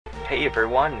Hey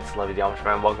everyone, it's Levy the Amish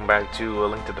Man. Welcome back to A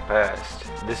Link to the Past.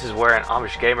 This is where an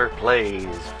Amish gamer plays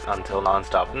until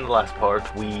non-stop. In the last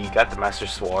part, we got the Master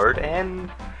Sword and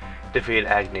defeated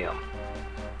Agnium.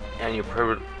 And you're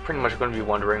pretty much going to be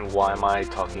wondering, why am I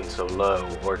talking so low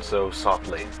or so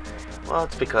softly? Well,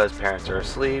 it's because parents are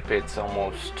asleep. It's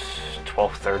almost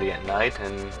 12:30 at night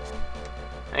and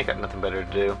I ain't got nothing better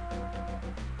to do.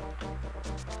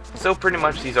 So pretty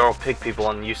much these are all pig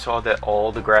people, and you saw that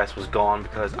all the grass was gone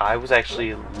because I was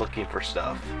actually looking for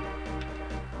stuff.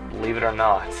 Believe it or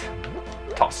not.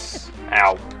 Toss.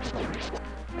 Ow.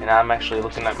 And I'm actually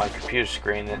looking at my computer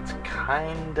screen. It's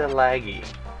kinda laggy.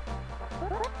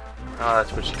 Oh,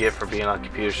 that's what you get for being on a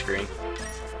computer screen.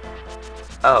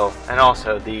 Oh, and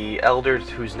also the elders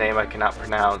whose name I cannot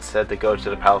pronounce said to go to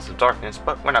the Palace of Darkness,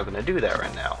 but we're not going to do that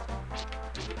right now.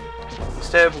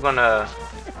 Instead, we're going to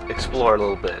explore a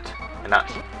little bit,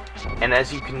 and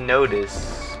as you can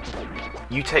notice,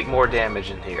 you take more damage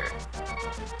in here.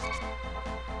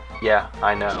 Yeah,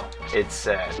 I know, it's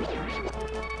sad.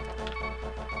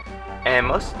 And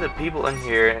most of the people in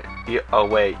here, oh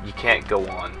wait, you can't go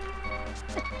on.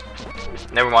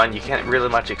 Never mind, you can't really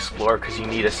much explore because you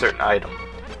need a certain item.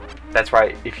 That's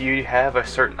right, if you have a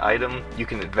certain item, you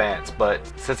can advance, but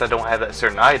since I don't have that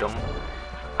certain item,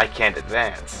 I can't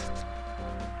advance.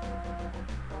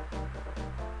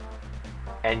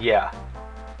 And yeah,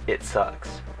 it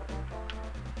sucks.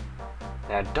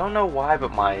 And I don't know why,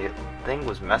 but my thing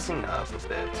was messing up a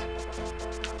bit.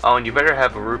 Oh, and you better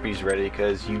have rupees ready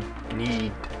because you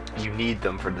need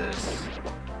them for this.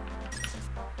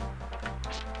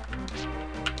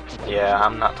 Yeah,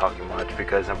 I'm not talking much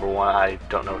because number one, I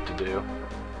don't know what to do.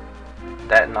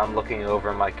 That and I'm looking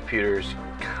over my computer's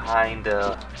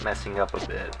kinda messing up a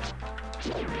bit.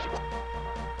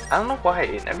 I don't know why,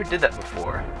 it never did that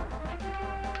before.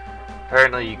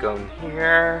 Apparently you go in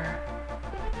here,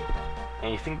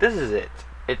 and you think this is it.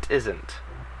 It isn't.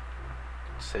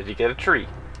 Said you get a tree.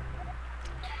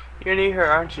 You're new here,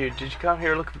 aren't you? Did you come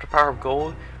here looking for the power of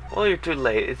gold? Well, you're too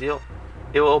late. It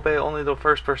will obey only the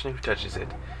first person who touches it.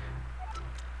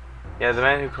 Yeah, the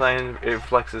man who claimed it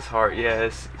reflects his heart.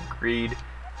 Yes, agreed.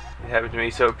 It happened to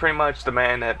me. So pretty much the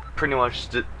man that pretty much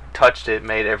touched it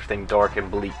made everything dark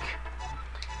and bleak.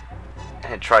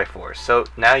 And Triforce. So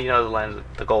now you know the land of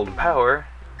the golden power.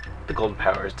 The golden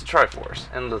power is the Triforce.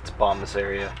 And let's bomb this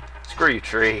area. Screw you,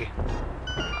 tree.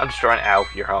 I'm destroying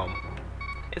your home.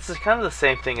 It's kind of the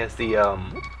same thing as the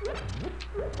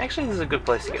actually, this is a good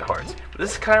place to get hearts. But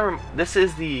this is this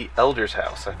is the elder's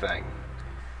house, I think.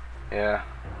 Yeah.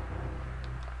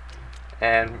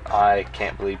 And I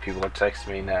can't believe people are texting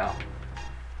me now.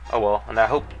 Oh well, and I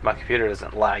hope my computer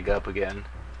doesn't lag up again.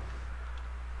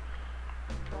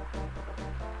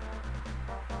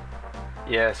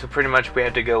 Yeah, so pretty much we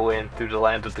have to go in through the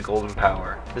land of the golden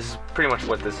power. This is pretty much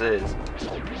what this is.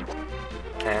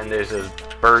 And there's those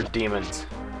bird demons.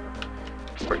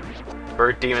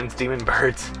 Bird demons, demon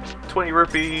birds. 20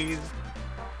 rupees!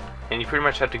 And you pretty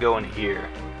much have to go in here.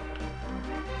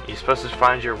 You're supposed to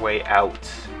find your way out.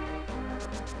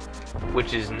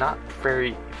 Which is not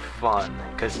very fun,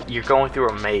 because you're going through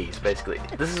a maze, basically.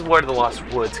 This is where the Lost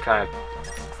Woods kind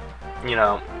of, you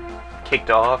know, kicked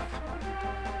off.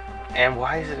 And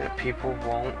why is it that people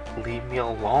won't leave me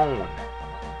alone?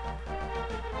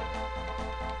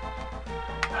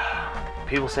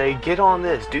 People say, get on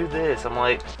this, do this. I'm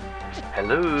like,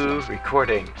 hello,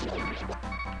 recording.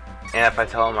 And if I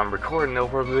tell them I'm recording, they'll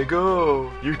probably like, oh,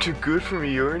 you're too good for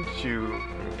me, aren't you?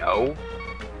 No.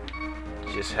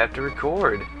 You just have to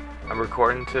record. I'm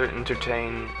recording to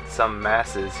entertain some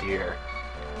masses here.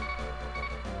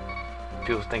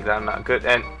 People think that I'm not good,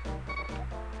 and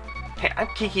hey, I'm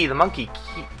Kiki the monkey.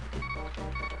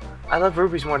 I love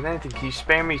rupees more than anything. Can you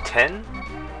spare me 10?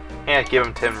 Yeah, give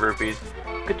him 10 rupees.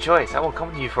 Good choice. I will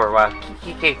come to you for a while.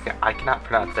 Kiki. I cannot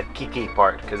pronounce the Kiki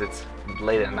part because it's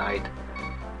late at night.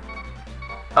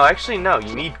 Oh, actually, no.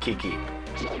 You need Kiki.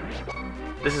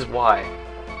 This is why.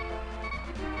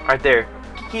 Right there.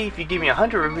 Kiki, if you give me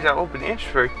 100 rupees, I'll open the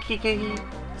entrance for Kiki.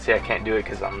 See, I can't do it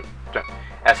because I'm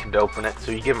asking him to open it.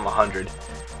 So you give him 100.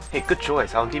 Hey, good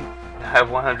choice. I'll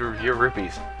have 100 of your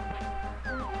rupees.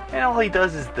 And all he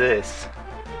does is this.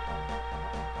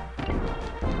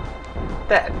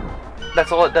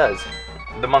 That's all it does.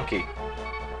 The monkey.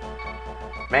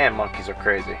 Man, monkeys are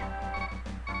crazy.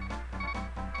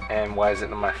 And why is it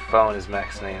that my phone is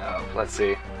maxing up? Let's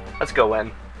see. Let's go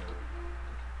in.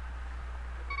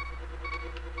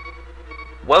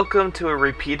 Welcome to a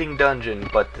repeating dungeon,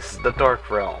 but this is the Dark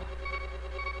Realm.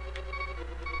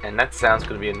 And that sound's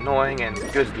gonna be annoying, and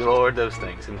good lord, those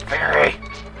things. And fairy!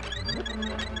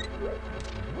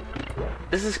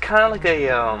 This is kind of like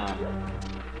a,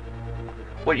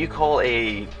 what you call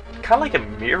a, kind of like a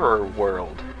mirror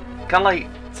world. Kind of like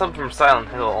something from Silent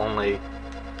Hill, only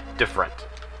different.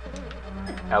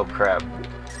 Oh crap.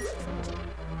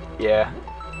 Yeah,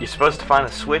 you're supposed to find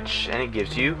a switch and it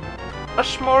gives you a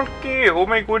small key. Oh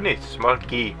my goodness, small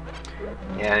key.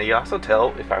 And you also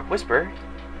tell, if I whisper,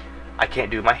 I can't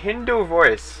do my Hindu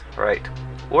voice. Right.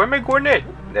 Where am I going in?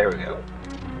 There we go.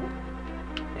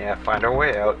 Yeah, find our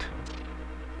way out.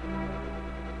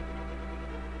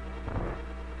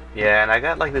 Yeah, and I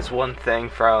got like this one thing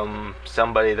from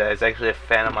somebody that is actually a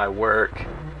fan of my work.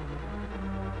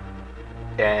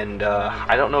 And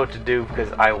I don't know what to do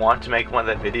because I want to make one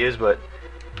of the videos, but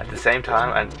at the same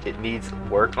time, it needs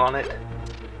work on it.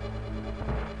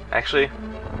 Actually,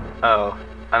 oh,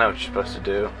 I know what you're supposed to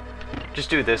do. Just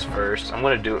do this first. I'm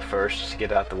going to do it first just to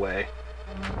get out the way.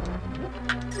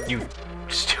 You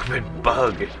stupid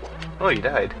bug. Oh, you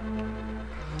died.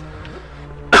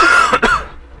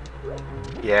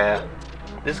 Yeah,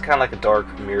 this is kind of like a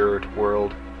dark mirrored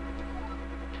world.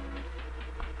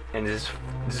 And this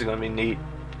is going to be neat.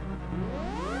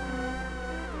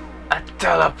 A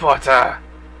teleporter!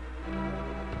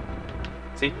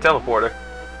 See, teleporter.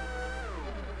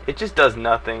 It just does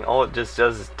nothing. All it just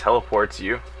does is teleports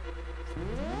you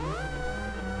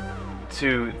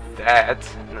to that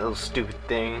little stupid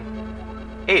thing.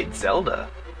 Hey, it's Zelda.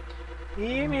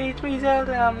 Hey, it's me,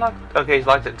 Zelda. I'm locked. Okay, he's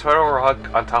locked at Turtle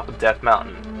Rock on top of Death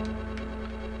Mountain.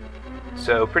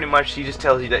 So pretty much, she just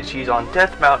tells you that she's on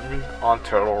Death Mountain on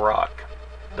Turtle Rock,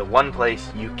 the one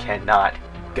place you cannot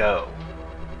go.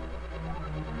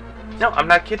 No, I'm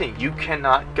not kidding. You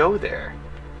cannot go there.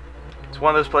 It's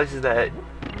one of those places that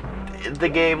the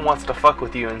game wants to fuck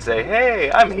with you and say,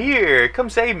 hey, I'm here, come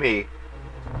save me.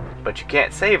 But you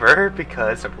can't save her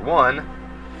because, number one,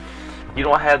 you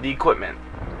don't have the equipment.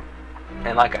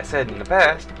 And like I said in the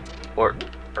past, or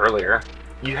earlier,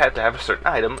 you have to have a certain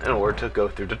item in order to go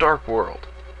through the dark world.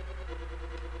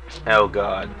 Oh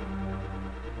god.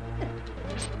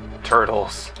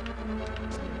 Turtles.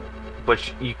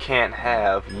 Which you can't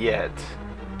have yet.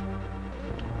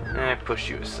 And push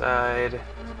you aside.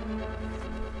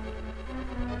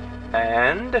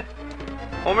 And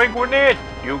oh my goodness,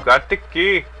 you got the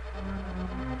key.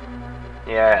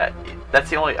 Yeah,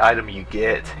 that's the only item you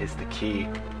get is the key,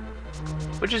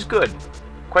 which is good,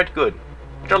 quite good,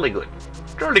 jolly good,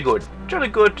 jolly good, jolly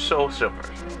good, so super.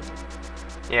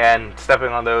 Yeah, and stepping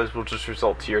on those will just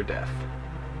result to your death.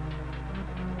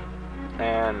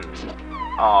 And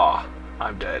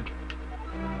I'm dead.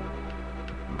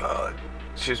 But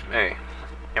excuse me.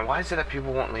 And why is it that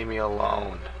people won't leave me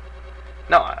alone?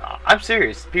 No, I'm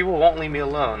serious. People won't leave me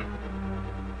alone.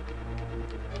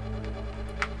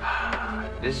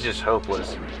 This is just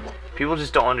hopeless. People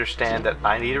just don't understand that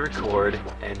I need to record,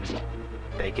 and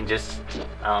they can just,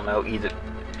 I don't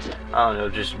know,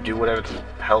 just do whatever the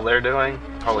hell they're doing.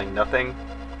 Probably nothing,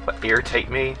 but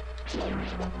irritate me.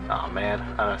 Oh man,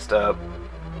 I messed up.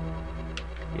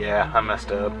 Yeah, I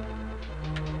messed up.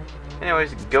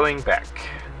 Anyways, going back.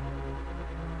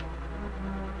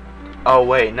 Oh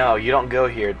wait, no, you don't go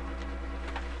here.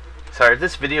 Sorry, if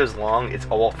this video is long, it's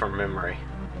all from memory.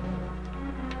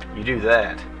 You do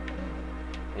that,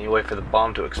 and you wait for the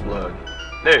bomb to explode.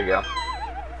 There you go.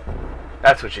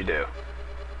 That's what you do.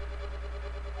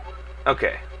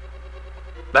 Okay.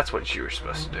 That's what you were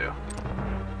supposed to do.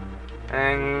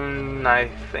 And I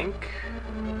think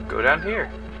go down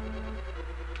here.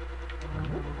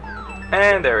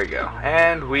 And there we go.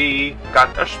 And we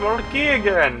got a small key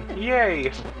again.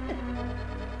 Yay!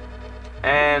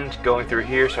 And going through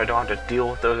here so I don't have to deal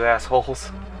with those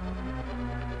assholes.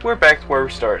 We're back to where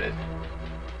we started.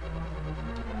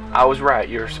 I was right,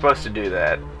 you were supposed to do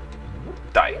that.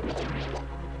 Die.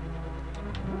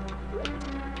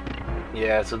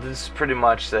 Yeah, so this is pretty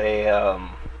much a,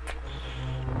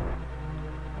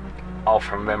 all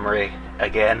from memory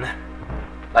again.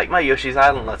 Like my Yoshi's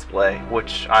Island Let's Play,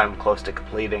 which I'm close to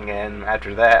completing, and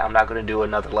after that I'm not going to do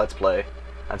another Let's Play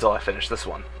until I finish this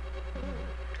one.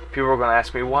 People are going to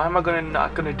ask me, why am I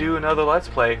not going to do another Let's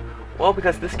Play? Well,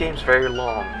 because this game's very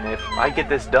long, and if I get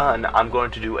this done, I'm going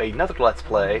to do another Let's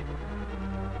Play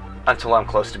until I'm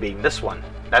close to beating this one.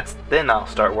 Then I'll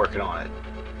start working on it.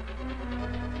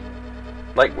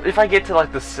 Like, if I get to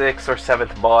like the 6th or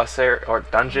 7th boss or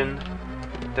dungeon,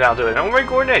 then I'll do it. Oh my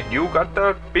goodness, you got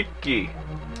the big key.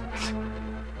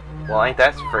 Well, ain't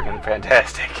that freaking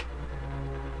fantastic?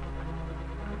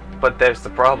 But there's the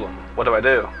problem. What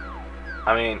do?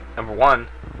 I mean, number one,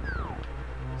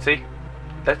 see?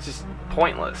 That's just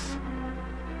pointless.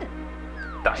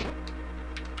 Die.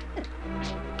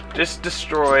 Just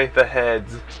destroy the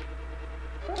heads.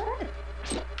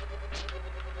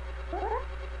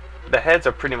 heads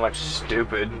are pretty much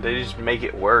stupid. They just make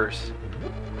it worse.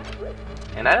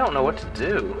 And I don't know what to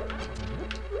do.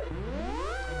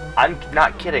 I'm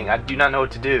not kidding. I do not know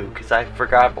what to do because I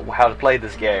forgot how to play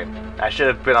this game. I should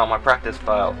have been on my practice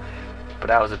file. But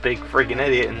I was a big freaking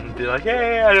idiot and be like,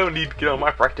 hey, I don't need to get on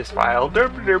my practice file.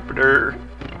 Derp, derp, derp.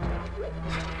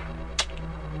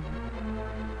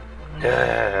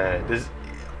 This.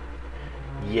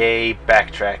 Yay,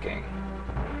 backtracking.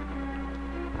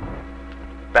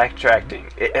 Backtracking?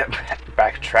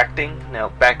 No,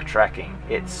 backtracking.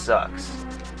 It sucks.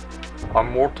 A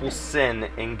mortal sin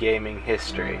in gaming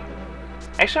history.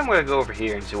 Actually, I'm going to go over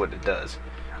here and see what it does.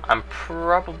 I'm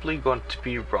probably going to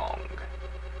be wrong.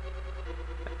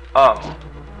 Oh.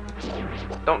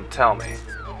 Don't tell me.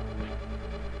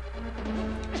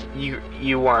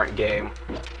 You weren't game.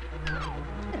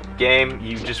 Game,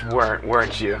 you just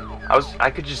weren't you? I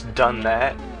could just done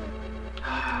that.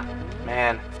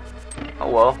 Man. Oh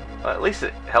well, at least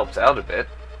it helps out a bit.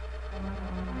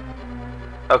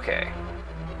 Okay.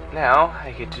 Now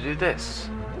I get to do this.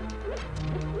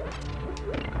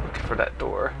 Look for that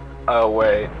door. Oh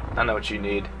wait, I know what you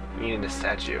need. You need a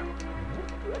statue.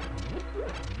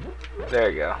 There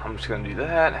you go. I'm just gonna do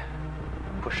that.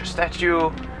 Push a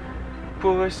statue.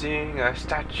 Pushing a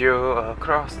statue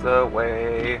across the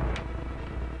way.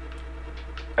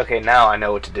 Okay, now I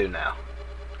know what to do now.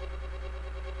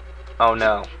 Oh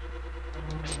no.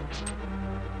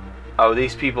 Oh,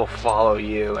 these people follow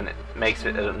you and it makes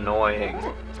it annoying.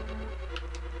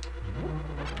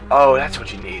 Oh, that's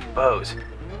what you need. Bows.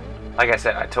 Like I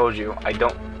said, I told you, I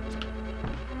don't...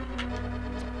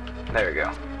 There we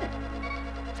go.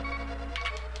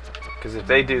 Because if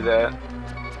they do that...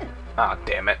 Ah, oh,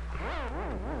 damn it.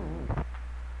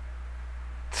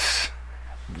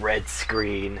 Red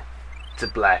screen to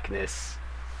blackness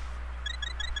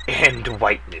and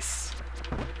whiteness.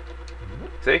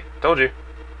 See? Told you.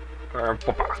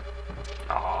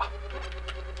 Aw.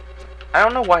 I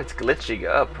don't know why it's glitching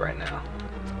up right now.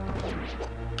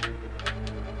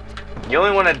 The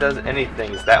only one that does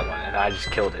anything is that one, and I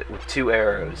just killed it with 2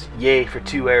 arrows. Yay for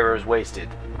 2 arrows wasted.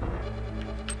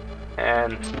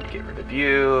 And get rid of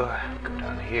you. Go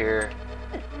down here.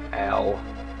 L.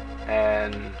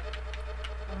 And...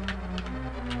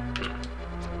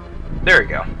 there we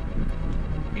go.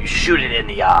 You shoot it in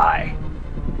the eye.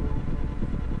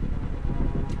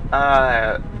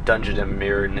 Dungeon of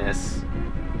Mirrorness,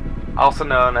 also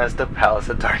known as the Palace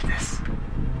of Darkness.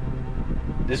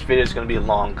 This video is going to be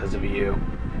long because of you.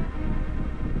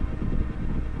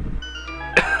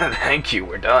 Thank you,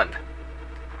 we're done.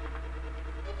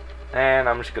 And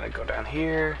I'm just going to go down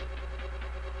here.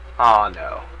 Oh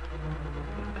no.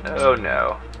 Oh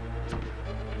no.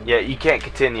 Yeah, you can't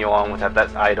continue on without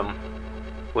that item,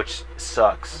 which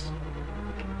sucks.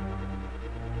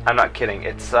 I'm not kidding,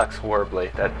 it sucks horribly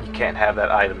that you can't have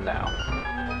that item now.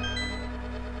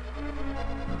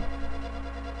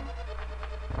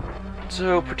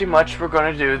 So pretty much we're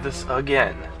gonna do this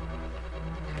again.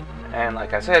 And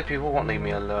like I said, people won't leave me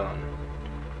alone.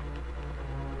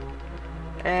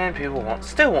 And people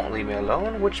still won't leave me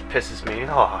alone, which pisses me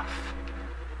off.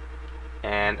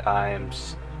 And I am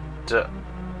stuck.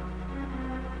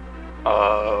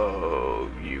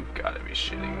 Oh, you gotta be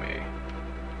shitting me.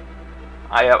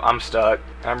 I'm stuck.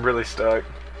 I'm really stuck.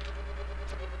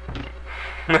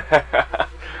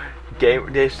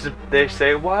 They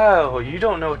say, wow, you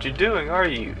don't know what you're doing, are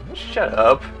you? Shut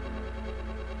up.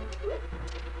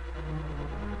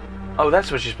 Oh,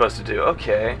 that's what you're supposed to do.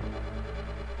 Okay.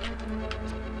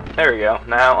 There we go.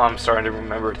 Now I'm starting to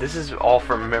remember. This is all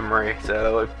from memory,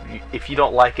 so if you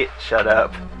don't like it, shut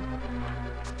up.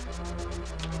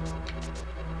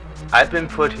 I've been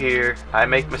put here. I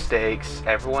make mistakes.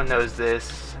 Everyone knows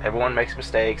this. Everyone makes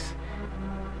mistakes.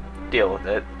 Deal with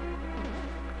it.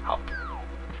 Hop.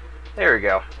 There we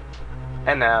go.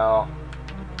 And now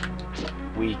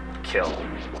we kill.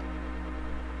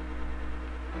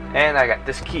 And I got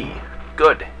this key.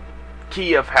 Good.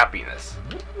 Key of happiness.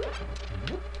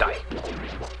 Die.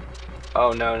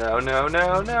 Oh no no no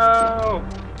no no.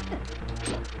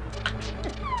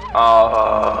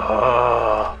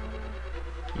 Oh.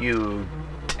 You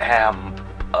damn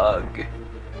bug.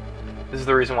 This is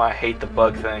the reason why I hate the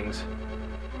bug things.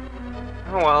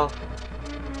 Oh well.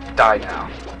 Die now.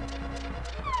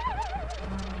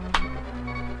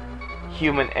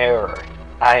 Human error.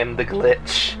 I am the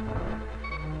glitch.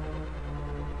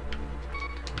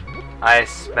 I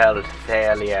smelled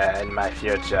failure in my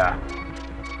future.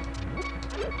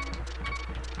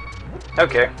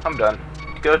 Okay, I'm done.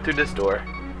 Go through this door.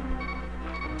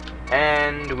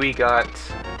 And we got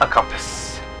a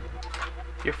compass.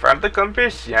 You found the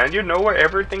compass, and you know where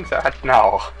everything's at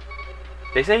now.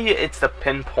 They say it's to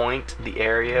pinpoint the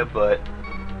area, but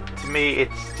to me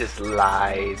it's just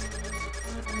lies.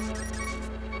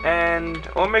 And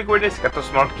oh my goodness, got the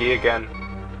smart key again.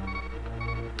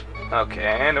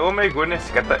 Okay, and oh my goodness,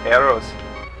 got the arrows.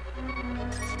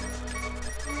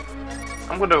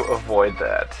 I'm going to avoid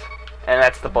that. And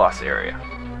that's the boss area.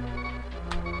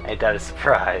 Ain't that a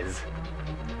surprise?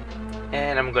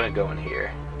 And I'm going to go in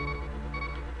here.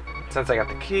 Since I got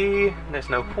the key, there's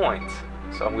no points.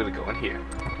 So I'm going to go in here.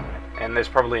 And there's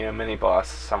probably a mini-boss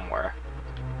somewhere.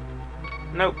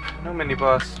 Nope, no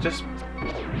mini-boss. Just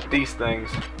these things.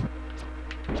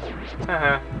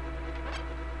 Haha.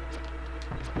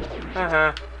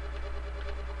 Haha.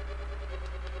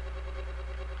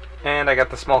 And I got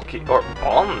the small key, or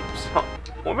bombs. Huh.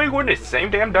 Oh my goodness,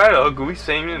 same damn dialogue we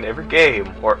sing in every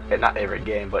game. Or, not every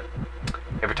game, but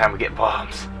every time we get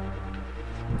bombs.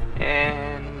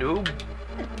 And, oh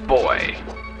boy.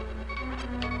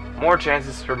 More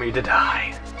chances for me to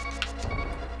die.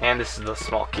 And this is the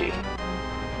small key.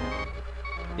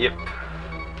 Yep.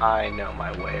 I know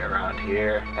my way around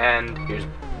here. And here's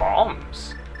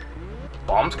bombs.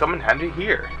 Bombs come in handy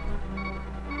here.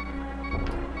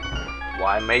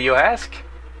 Why, may you ask?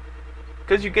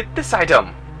 Because you get this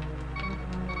item.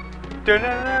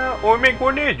 Oh my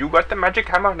goodness, you got the magic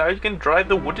hammer. Now you can drive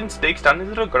the wooden stakes down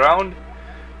into the ground.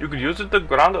 You could use it to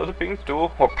ground other things too.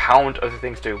 Or pound other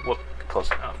things too. Well, close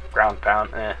enough. Ground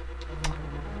pound, eh.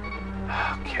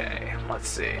 Okay, let's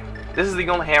see. This is the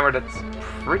only hammer that's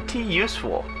pretty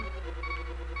useful.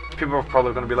 People are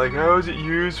probably going to be like, how is it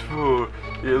useful?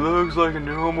 It looks like a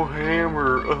normal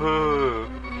hammer.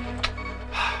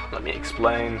 Let me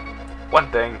explain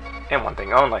one thing, and one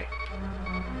thing only.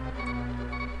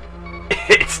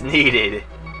 It's needed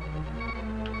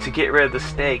to get rid of the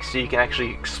stakes so you can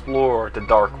actually explore the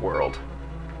dark world.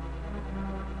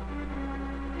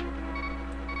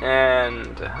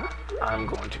 And I'm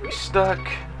going to be stuck.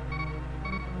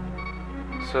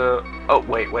 So, oh,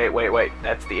 wait.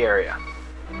 That's the area.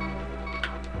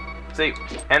 See,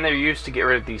 and they're used to get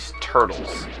rid of these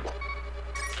turtles.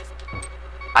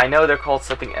 I know they're called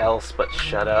something else, but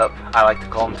shut up. I like to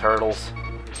call them turtles.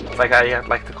 It's like I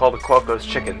like to call the Quokos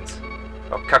chickens.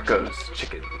 Or Cuckos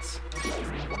chickens.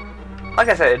 Like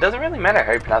I said, it doesn't really matter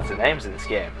how you pronounce the names in this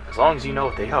game, as long as you know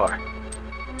what they are.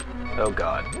 Oh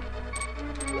god.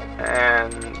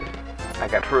 And I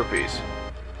got rupees.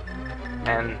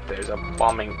 And there's a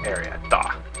bombing area.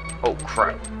 Da. Oh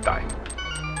crap. Die.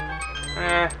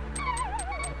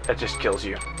 That just kills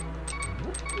you.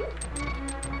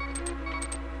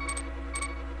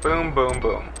 Boom, boom,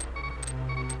 boom.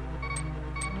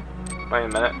 Wait a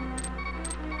minute.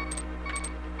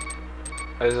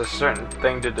 There's a certain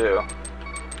thing to do.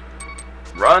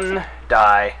 Run,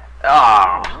 die.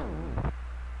 Ah!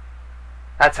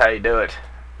 That's how you do it.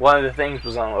 One of the things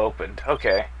was unopened.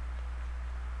 Okay.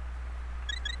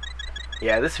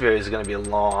 Yeah, this video is going to be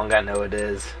long. I know it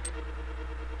is.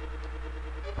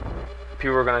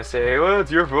 People are going to say, well, it's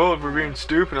your fault for being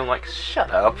stupid. I'm like, shut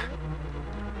up.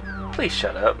 Please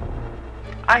shut up.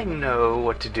 I know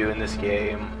what to do in this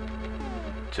game.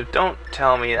 So don't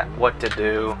tell me what to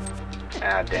do.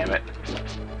 Ah, damn it.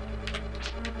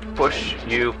 Push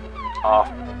you off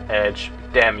edge.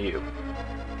 Damn you.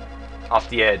 Off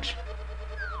the edge.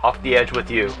 Off the edge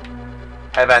with you.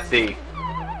 Have at thee.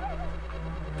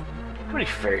 How many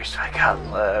fairies do I got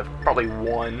left? Probably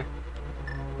one.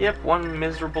 Yep, one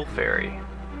miserable fairy.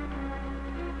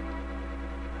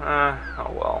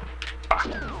 Oh well.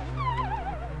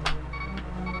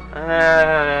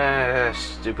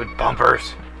 Stupid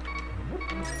bumpers.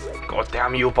 God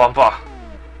damn you, bumper.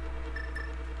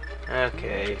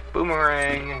 Okay,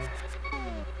 boomerang.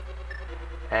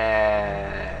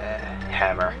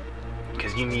 Hammer.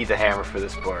 Because you need the hammer for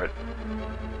this part.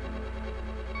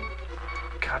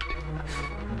 God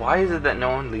damn. Why is it that no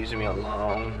one leaves me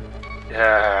alone?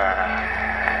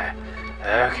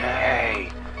 Okay.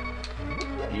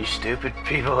 You stupid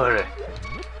people.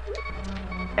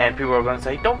 And people are going to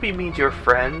say, don't be mean to your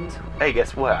friends. Hey,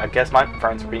 guess what? I guess my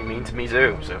friends are being mean to me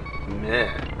too. So, meh.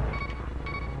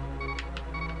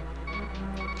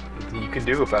 Nothing you can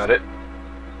do about it.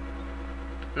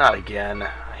 Not again.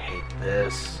 I hate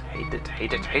this. Hate it,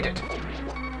 hate it, hate it.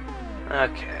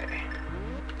 Okay.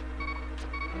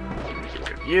 Get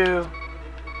rid of you.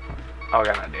 Oh, I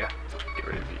got an idea. Get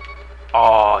rid of you.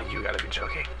 Oh, you gotta be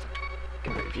joking.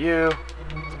 Get rid of you.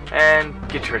 And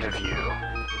get rid of you.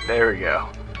 There we go.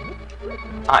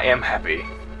 I am happy.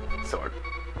 Sort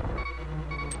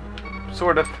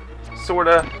of.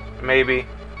 Sorta. Maybe.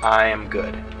 I am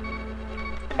good.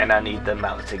 And I need the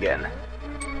mallet again.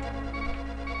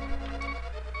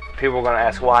 people are going to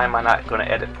ask why am I not going to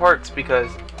edit parts,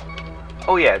 because,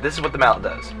 oh yeah, this is what the mallet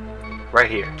does. Right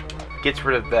here. Gets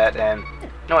rid of that and, you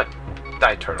know what?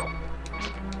 Die, turtle.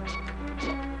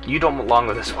 You don't belong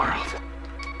with this world.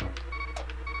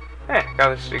 Hey,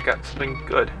 got something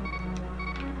good.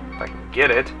 If I can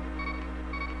get it.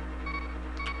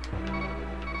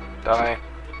 Die,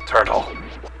 turtle.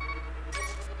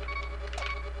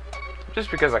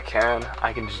 Just because I can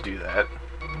just do that.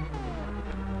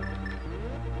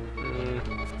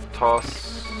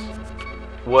 Toss.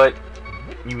 What?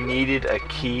 You needed a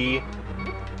key?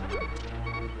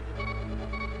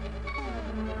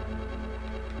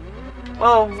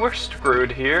 Well, we're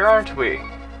screwed here, aren't we?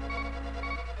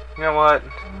 You know what?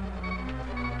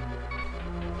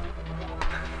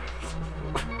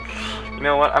 You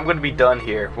know what? I'm going to be done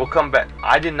here. We'll come back.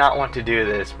 I did not want to do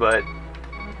this, but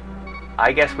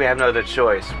I guess we have no other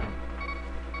choice.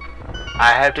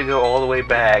 I have to go all the way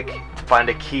back to find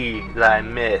a key that I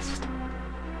missed.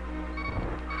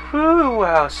 Whew,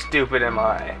 how stupid am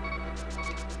I?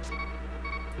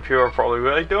 People are probably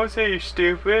like, don't say you're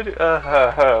stupid.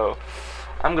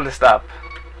 I'm gonna stop.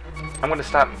 I'm gonna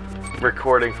stop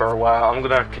recording for a while. I'm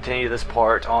gonna continue this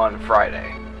part on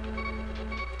Friday.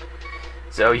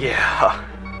 So yeah.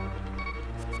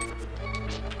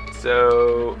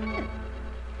 So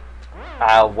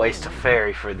I'll waste a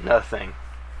fairy for nothing.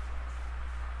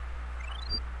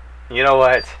 You know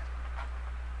what?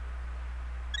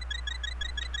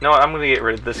 You know what? I'm gonna get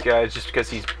rid of this guy just because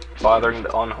he's bothering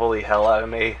the unholy hell out of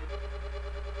me.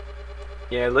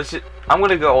 Yeah, let's just. I'm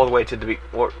gonna go all the way to the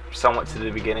or somewhat to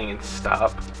the beginning and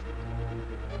stop.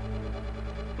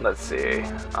 Let's see.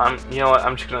 You know what?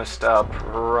 I'm just gonna stop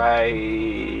right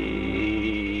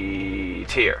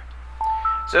here.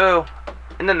 So,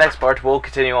 in the next part, we'll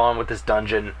continue on with this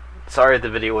dungeon. Sorry the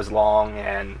video was long,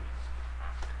 and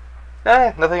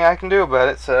nothing I can do about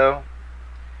it. So,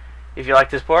 if you like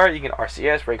this part, you can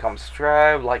RCS, rate, comment,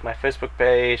 subscribe, like my Facebook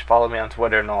page, follow me on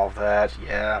Twitter and all of that.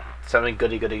 Yeah, something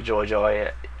goody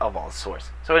joy of all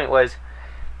sorts. So anyways,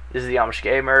 this is the Amish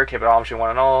Gamer. Keep it Amish one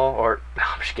and all, or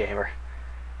Amish Gamer.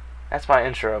 That's my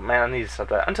intro, man. I need to stop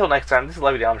that. Until next time, this is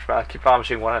Levy the Amish Man. Keep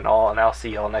Amishing one and all, and I'll see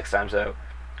y'all next time. So,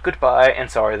 goodbye,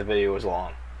 and sorry the video was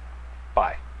long.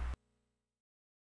 Bye.